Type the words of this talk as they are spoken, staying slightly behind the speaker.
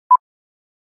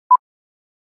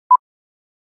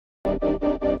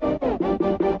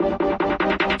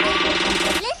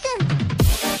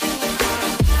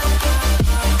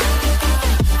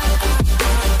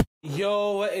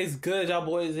good, y'all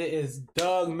boys? It is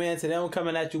Doug, man. Today I'm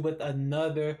coming at you with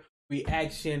another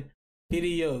reaction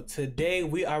video. Today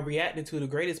we are reacting to the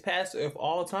greatest passer of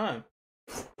all time.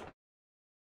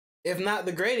 If not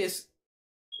the greatest,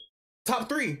 top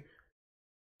 3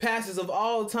 passes of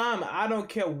all time. I don't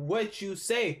care what you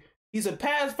say. He's a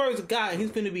pass first guy, and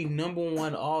he's going to be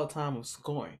 #1 all time of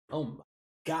scoring. Oh my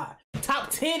God.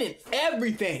 Top 10 in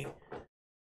everything.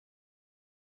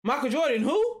 Michael Jordan,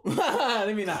 who?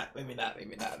 Let me not.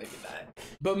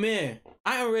 But man,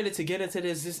 I am ready to get into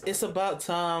this. It's about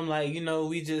time, like, you know,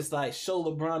 we just like show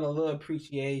LeBron a little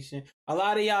appreciation. A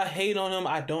lot of y'all hate on him.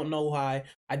 I don't know why.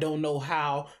 I don't know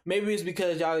how. Maybe it's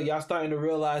because y'all starting to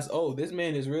realize, oh, this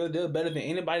man is real deal better than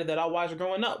anybody that I watched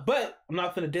growing up. But I'm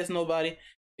not finna diss nobody.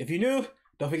 If you're new,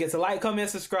 don't forget to like,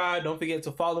 comment, subscribe. Don't forget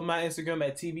to follow my Instagram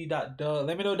at tv.doug.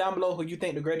 Let me know down below who you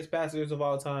think the greatest passer is of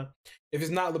all time. If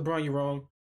it's not LeBron, you're wrong.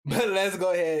 But let's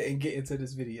go ahead and get into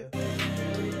this video.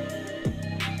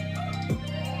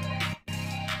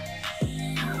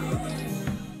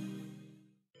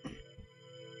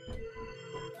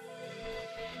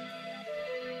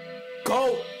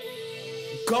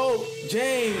 Go,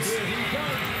 James.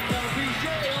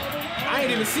 I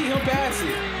ain't even see him pass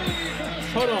it.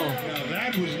 Hold on. Now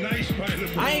that was nice by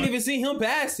LeBron. I ain't even see him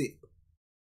pass it.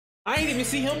 I ain't even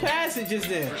see him pass it just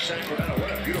then. For Sacramento,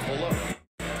 what a beautiful look.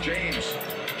 James.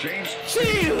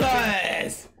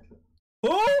 Jesus!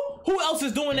 Who else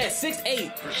is doing that?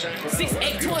 6'8",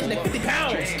 6'8", 250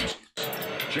 pounds.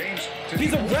 James.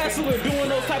 He's a wrestler doing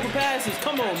those type of passes.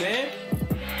 Come on, man.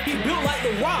 He built like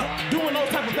The Rock doing those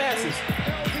type of passes.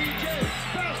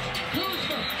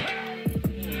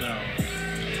 No.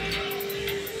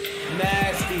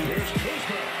 Nasty.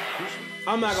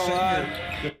 I'm not gonna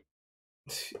lie.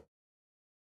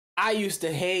 I used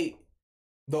to hate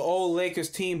the old Lakers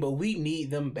team, but we need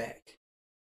them back.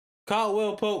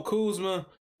 Caldwell Pope, Kuzma,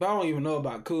 but I don't even know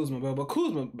about Kuzma, bro. But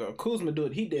Kuzma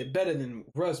he did better than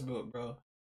Westbrook, bro.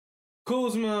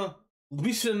 Kuzma,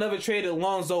 we should have never traded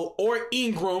Lonzo or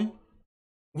Ingram.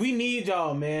 We need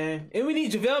y'all, man. And we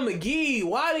need JaVale McGee.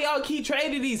 Why do y'all keep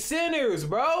trading these centers,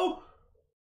 bro?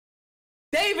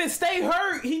 David, stay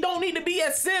hurt. He don't need to be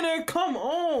at center. Come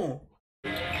on.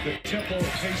 The tempo and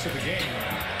pace of the game.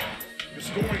 The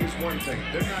scoring is one thing.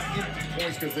 They're not empty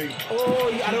points because they...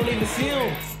 Oh, I don't even see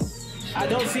him. I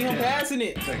don't see him passing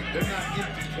it. They're not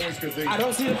empty points because they... I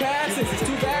don't see the passes. It's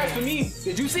too fast for me.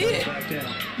 Did you see it?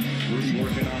 Rudy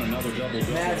working on another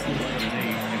double-double. Nasty.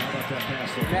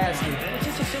 Nasty. And it's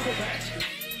just a simple pass.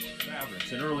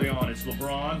 Mavericks, and early on, it's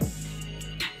LeBron.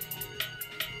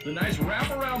 The nice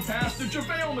wraparound pass to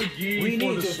JaVale McGee. We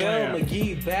need JaVale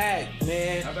McGee back,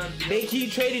 man. They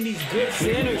keep trading these good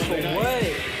centers for what?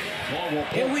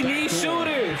 And we need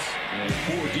shooters. And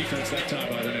poor defense that time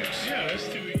by the Knicks. Yeah, that's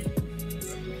too easy.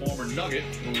 The former Nugget,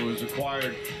 who was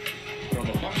acquired from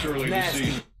the Bucks early this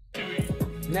season.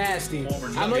 Nasty.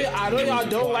 I know y'all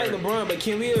don't like LeBron, but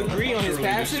can we agree on his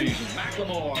passing?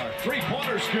 McLemore,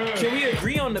 three-pointers good. Can we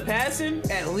agree on the passing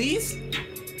at least?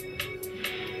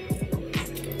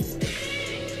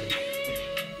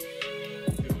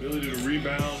 The ability to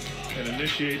rebound and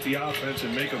initiate the offense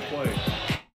and make a play.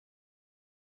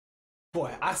 Boy,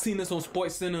 I seen this on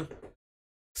SportsCenter.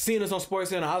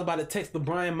 I was about to text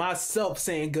LeBron myself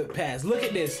saying good pass. Look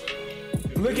at this.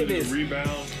 Look at this. Rebound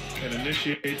and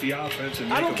initiate the offense and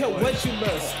make I don't care a play. what you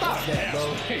bro. Stop that,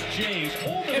 bro. Hey, James,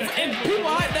 And people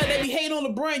like that, they be hating on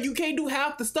LeBron. You can't do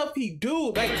half the stuff he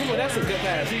do. Like, come on, that's a good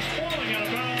pass. He's falling out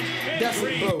of bounds. That's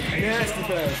a bro. Nasty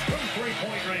pass. From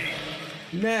three-point range.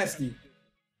 Nasty.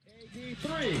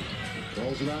 AD3.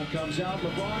 Rolls around, comes out.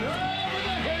 LeBron over the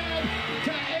head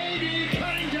to AD,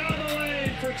 cutting down the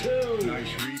lane for 2.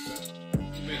 Nice rebound.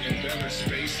 And better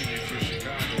spacing if you're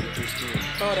Chicago with this team.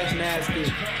 Oh, that's nasty.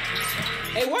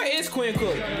 Hey, where is Quinn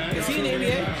Cook? Is he in the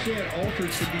NBA?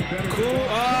 Cool.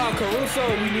 Ah, Caruso,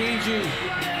 we need you.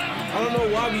 I don't know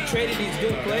why we traded these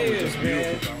good players,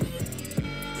 man.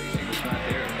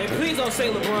 And please don't say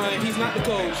LeBron. He's not the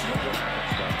coach.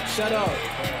 Shut up.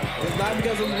 It's not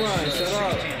because of LeBron. Shut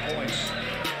up.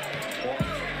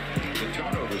 The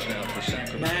turnovers now for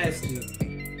Sacramento. Nasty.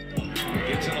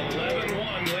 It's an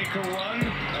 11-1 Laker run.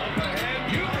 Up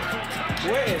ahead. Beautiful touch.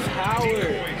 Where is Howard?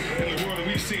 In the world,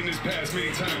 we've seen this pass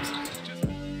many times.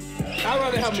 I'd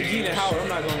rather have McGee than Howard. I'm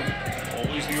not going to.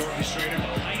 Always the orchestrator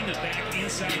behind the back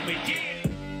inside McGee.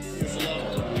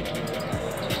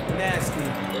 Nasty.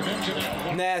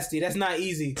 Nasty. That's not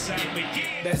easy.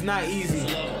 That's not easy.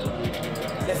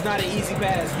 That's not an easy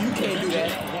pass. You can't do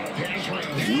that.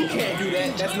 You can't do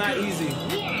that. That's not easy.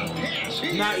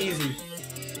 Not easy.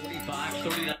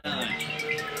 45-39.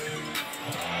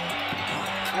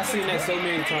 I've seen that so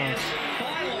many times.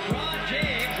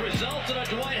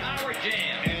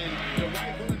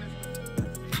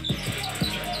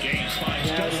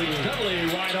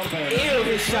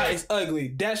 shot is ugly.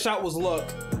 That shot was luck.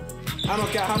 I don't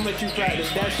care how much you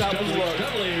practice. That shot was luck.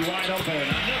 Wide open.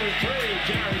 Another three.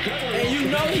 Jared Dudley. And you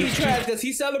know he trash because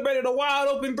he celebrated a wide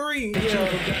open three. Yeah.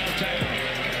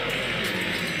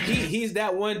 He's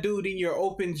that one dude in your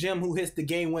open gym who hits the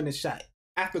game winning shot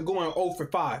after going 0 for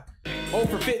 5, 0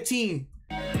 for 15.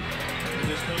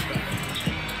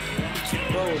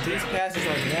 Bro, these passes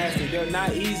are nasty. They're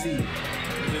not easy.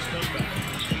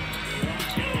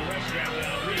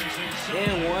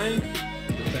 And one.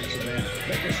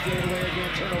 Lakers straight away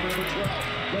again. Turnover number 12.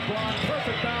 LeBron,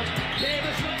 perfect bounce.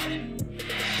 Davis.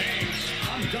 James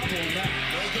on double that.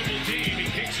 No double team. He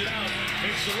kicks it out.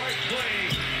 It's the right play.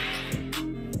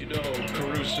 You know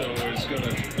Caruso is going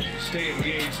to stay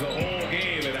engaged the whole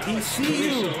game. And He see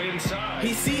you. Inside.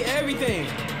 He see everything.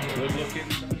 Good look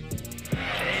inside.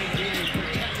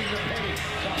 Protecting the penny.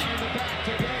 Behind the back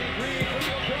to Danny Green for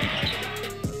LeBron.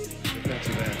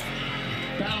 Defensive end.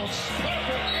 Bounce.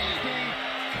 Perfect.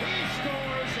 He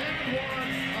scores and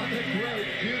one on the great,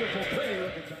 beautiful, pretty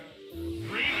looking time.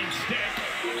 Green instead.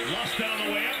 Lost down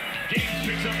the way up. James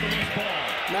picks up the loose ball.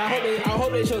 Now I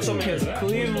hope they show some of his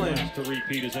Cleveland. To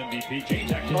repeat as MVP.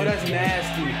 James Oh, that's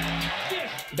nasty.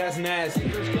 That's nasty.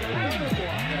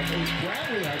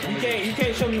 You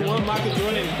can't show me one Michael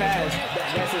Jordan pass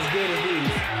that's as good as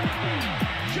these.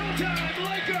 Showtime,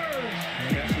 Lakers!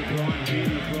 That's LeBron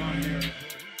here.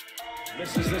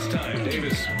 Misses this time.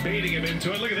 Davis baiting him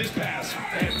into it. Look at this pass.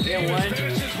 And Davis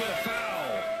finishes with a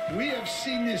foul. We have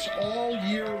seen this all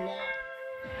year long.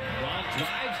 Ron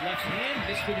drives, left hand,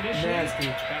 missed it initially. Nasty.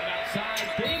 Got it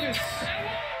outside, Davis.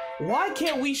 Why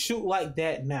can't we shoot like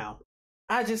that now?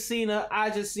 I just seen a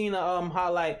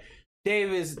highlight.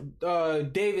 Davis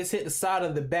hit the side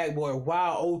of the backboard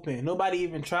wide open. Nobody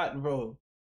even tried to roll.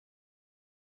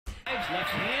 Left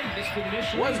hand, missed it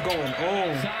initially. What's going on?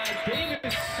 Outside,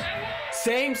 Davis.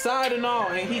 Same side and all,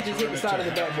 and he just hit the side of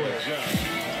the backboard.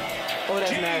 Oh,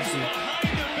 that's nasty.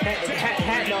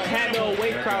 Had no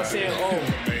away crowd saying, oh.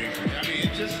 Amazing. I mean,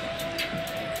 it just,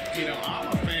 I'm a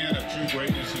fan of true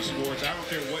greatness in sports. I don't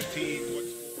care what team,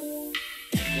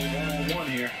 one-on-one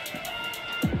here.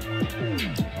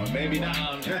 Or maybe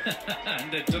not.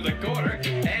 To the corner.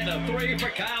 And a three for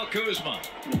Kyle Kuzma.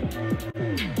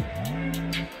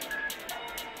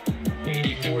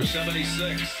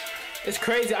 84-76. It's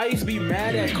crazy. I used to be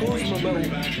mad at Kuzma, but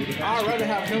I'd rather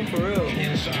have him for real.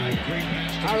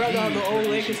 I'd rather have the old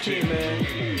Lakers team, man.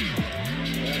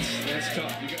 That's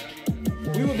tough.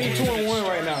 We would be 2-1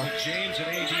 right now. James and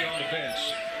AD on the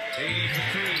bench. AD for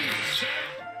threes.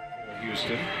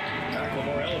 Houston.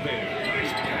 McLemore elevated.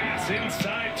 Nice pass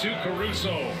inside to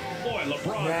Caruso. Boy,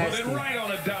 LeBron put it right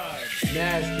on a dime.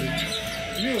 Nasty.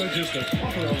 You are just a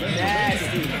tougher of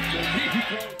Nasty.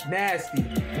 Nasty.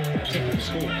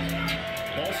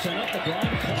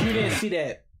 You didn't see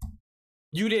that.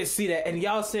 You didn't see that. And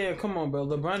y'all saying, come on, bro.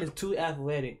 LeBron is too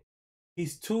athletic.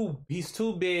 He's too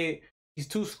big. He's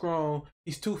too strong.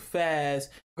 He's too fast.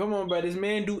 Come on, bro. This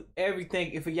man do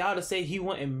everything. And for y'all to say he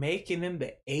wasn't making in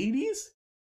the 80s,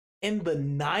 in the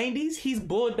 90s, he's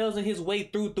bulldozing his way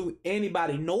through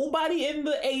anybody. Nobody in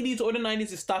the 80s or the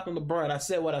 90s is stopping LeBron. I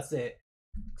said what I said.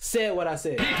 Said what I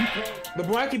said.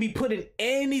 LeBron can be put in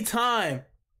any time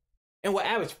and will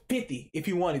average 50 if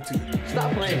he wanted to.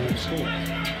 Stop playing. Stop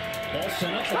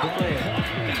playing.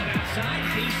 Outside,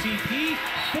 KCP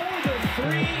for the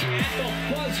three at the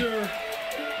buzzer.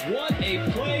 What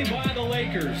a play by the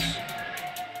Lakers.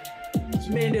 This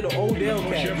man did an Odell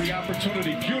catch. Every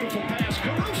opportunity. Beautiful pass.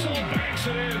 Caruso banks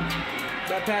it in.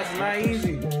 That pass is not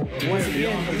easy. Once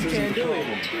again, you can't do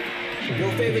it.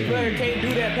 Your favorite player can't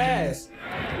do that pass.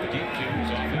 The deep two is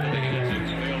off in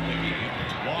the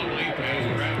long leap as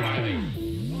Brad Riley.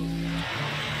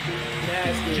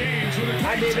 Nasty. James with a I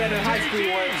did that in high school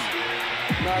once.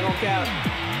 No, I don't count.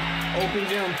 Open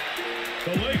gym.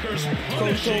 The Lakers Coach told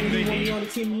punishing me he the wanted me Heat. on the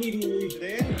team immediately.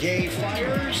 Then Gay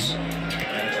fires,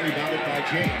 and it's rebounded by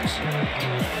James.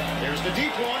 There's the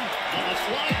deep one on the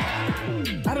flat.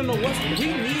 I don't know what's we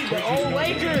need the old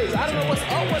Lakers. I don't know what's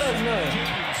up with us now.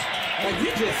 Like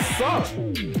we just suck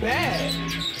bad.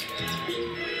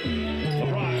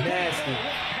 Nasty.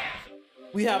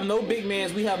 We have no big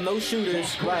mans. We have no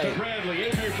shooters. Right. Bradley,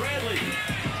 Avery Bradley.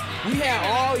 We had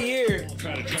all year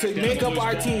to make up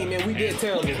our team, and we did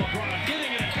terrible. LeBron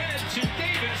getting it ahead to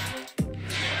Davis.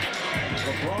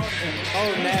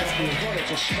 Oh, nasty.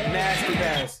 Nasty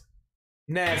pass.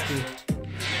 Nasty.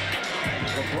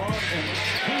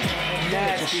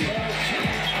 Nasty.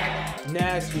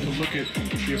 Nasty. Look at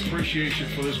the appreciation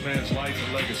for this man's life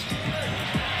and legacy.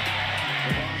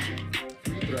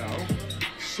 Throw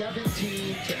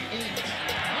 17-8.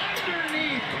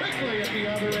 Underneath quickly at the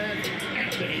other end.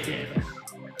 Anthony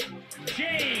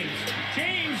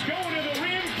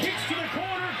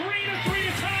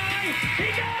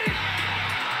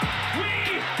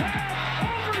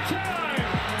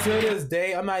to this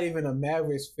day, I'm not even a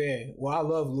Mavericks fan. Well, I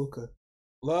love Luka.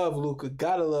 Love Luka.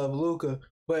 Gotta love Luka.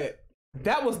 But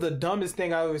that was the dumbest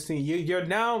thing I've ever seen.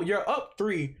 You're up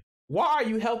 3. Why are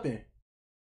you helping?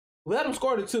 Let him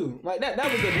score the 2. Like that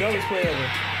was the dumbest play ever.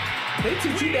 They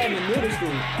teach you that in middle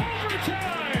school.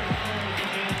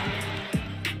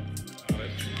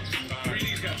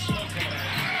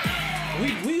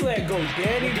 We let go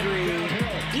Danny Green.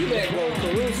 We let go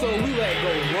Caruso. We let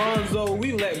go Lonzo.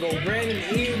 We let go Brandon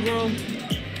Ingram.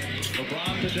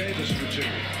 LeBron to Davis for 2.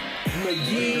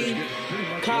 McGee.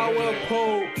 Caldwell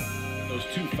Pope. Those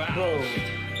 2 fouls.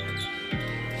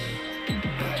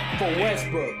 Bro. For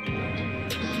Westbrook.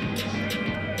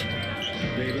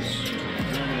 Davis.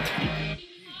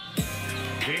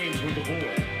 James with the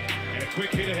ball. And a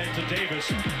quick hit ahead to Davis.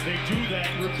 They do that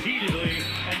repeatedly.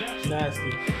 And that's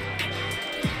Nasty.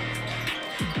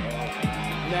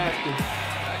 Nasty.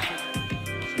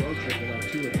 Slow tripping on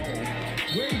 2 at home.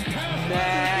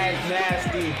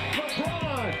 Nasty.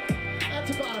 LeBron. That's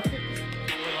about a 50.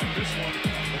 like this one.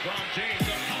 LeBron James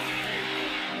up high.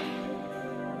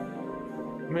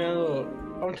 Man, look,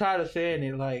 I'm tired of saying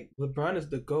it. Like, LeBron is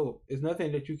the GOAT. There's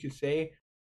nothing that you can say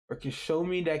or can show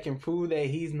me that can prove that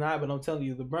he's not, but I'm telling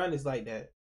you, LeBron is like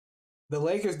that. The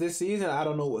Lakers this season, I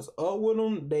don't know what's up with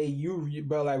them.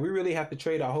 Bro, like, we really have to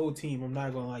trade our whole team. I'm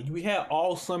not gonna lie. We had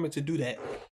all summer to do that.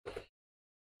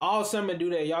 All summer to do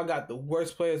that. Y'all got the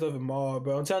worst players of them all,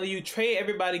 bro. I'm telling you, trade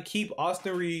everybody. Keep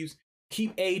Austin Reeves.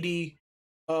 Keep AD.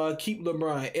 Keep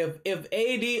LeBron. If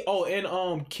AD,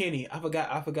 and Kenny, I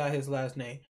forgot his last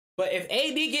name. But if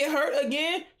AD get hurt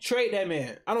again, trade that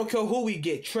man. I don't care who we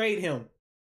get. Trade him.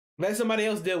 Let somebody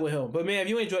else deal with him. But man, if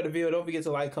you enjoyed the video, don't forget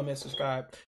to like, comment,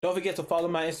 subscribe. Don't forget to follow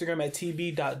my Instagram at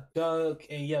tb.doug.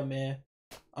 And yeah, man,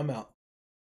 I'm out.